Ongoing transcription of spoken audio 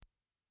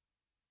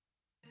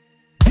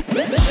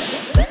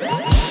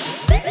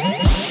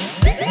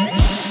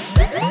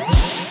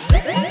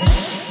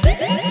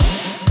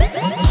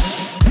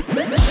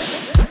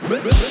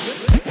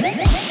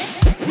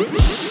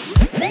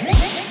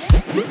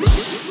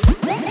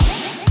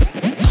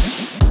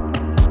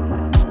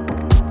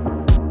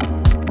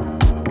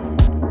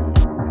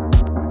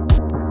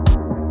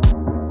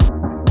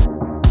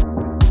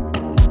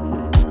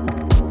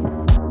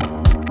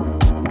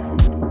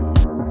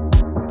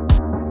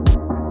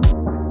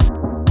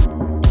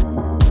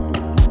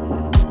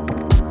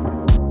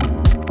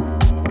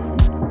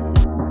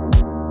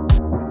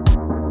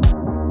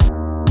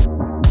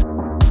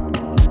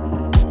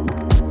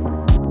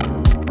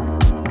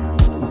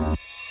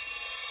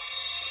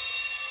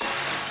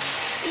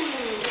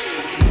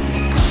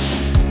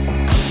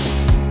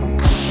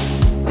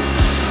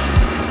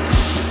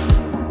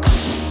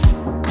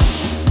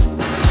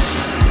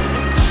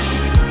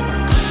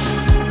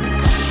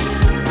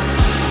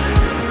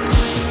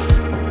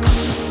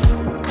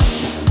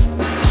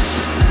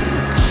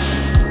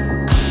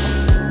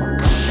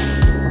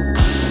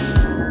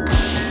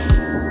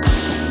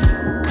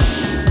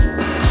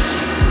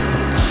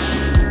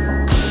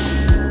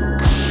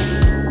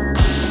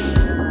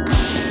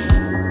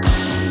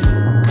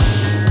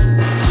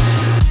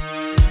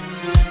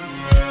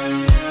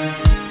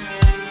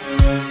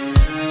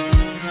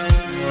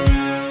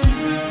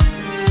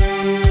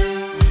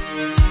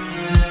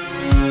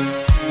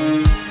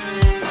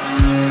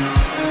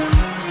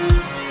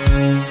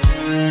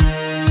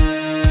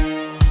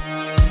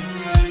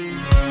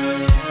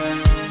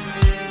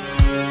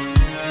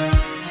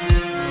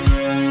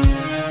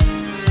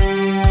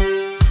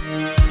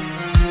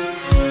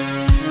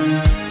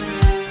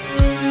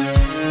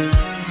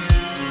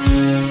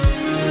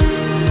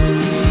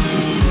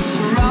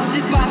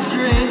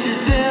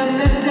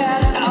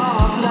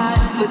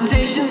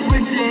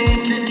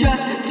danger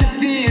just to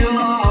feel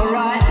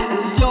alright.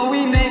 And so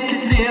we make a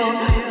deal,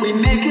 we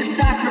make a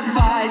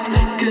sacrifice,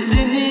 'cause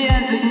in the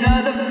end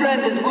another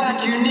friend is what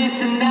you need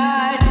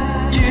tonight.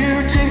 You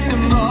drink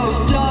the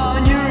most on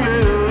your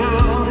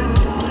own.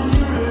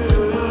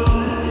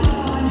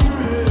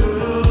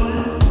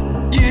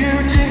 You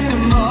drink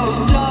the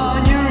most on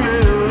your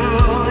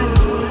own.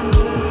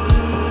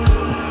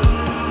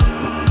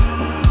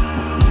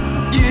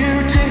 You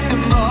drink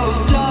the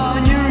most on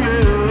your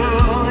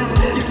own.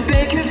 You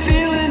fake a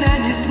feeling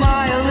and your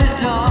smile is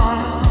on.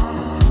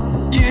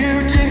 You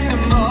drink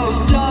the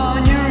most on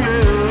your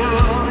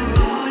own.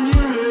 On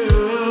your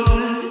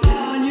own.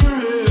 On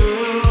your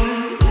own.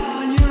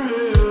 On your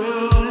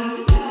own.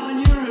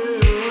 On your own.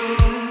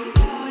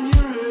 On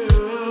your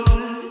own.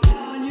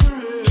 On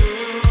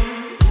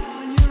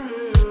your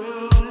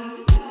own.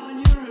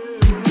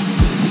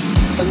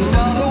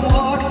 Another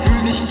walk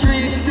through the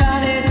streets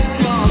and it's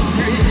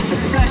concrete. A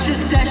precious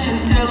session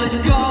till his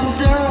gums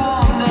are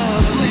on the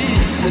bleed.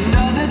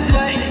 Another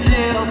dirty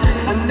deal,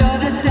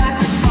 another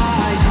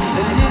sacrifice,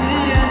 and in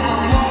the end I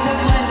wanna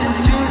blend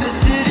into the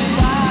city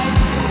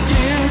lights.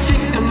 You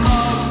drink the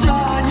most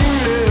on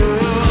your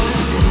own.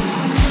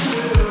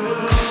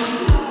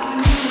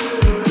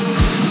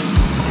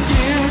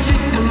 You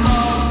drink the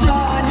most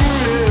on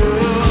your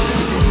own.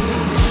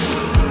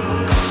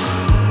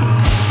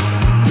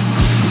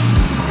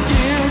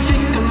 You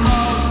drink the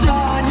most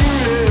on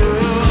your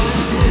own.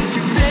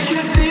 You fake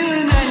a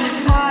feeling and your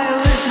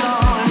smile is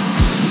on.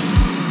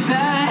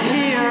 They're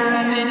here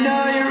and they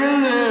know you're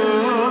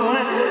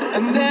alone.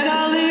 And then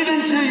I'll leave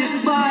until your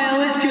smile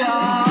is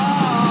gone.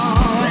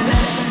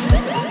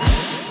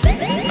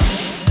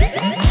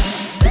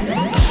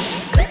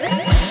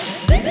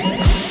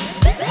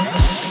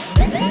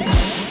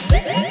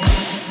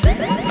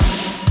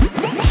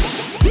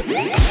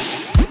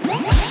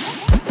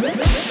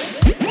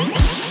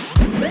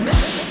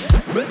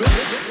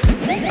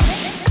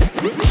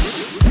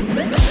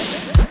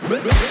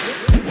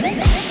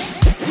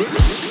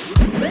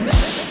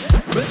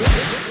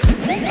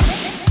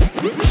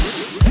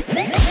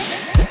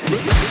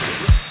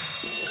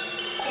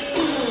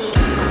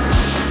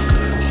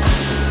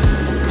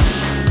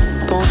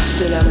 Pente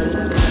de l'amour,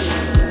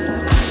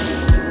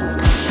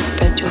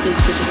 pâturée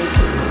sévère.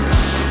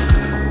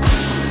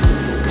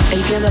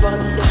 Elle vient d'avoir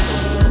 17 ans.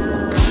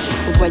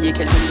 Vous voyez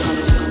qu'elle veut le grain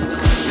de fille.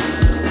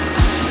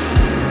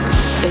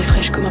 Elle est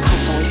fraîche comme un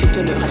printemps et fait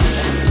honneur à sa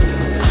famille.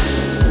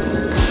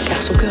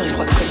 Car son cœur est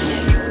froid comme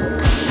neige.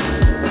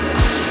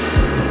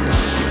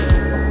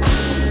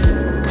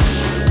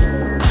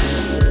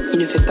 Il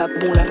ne fait pas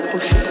bon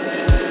l'approcher.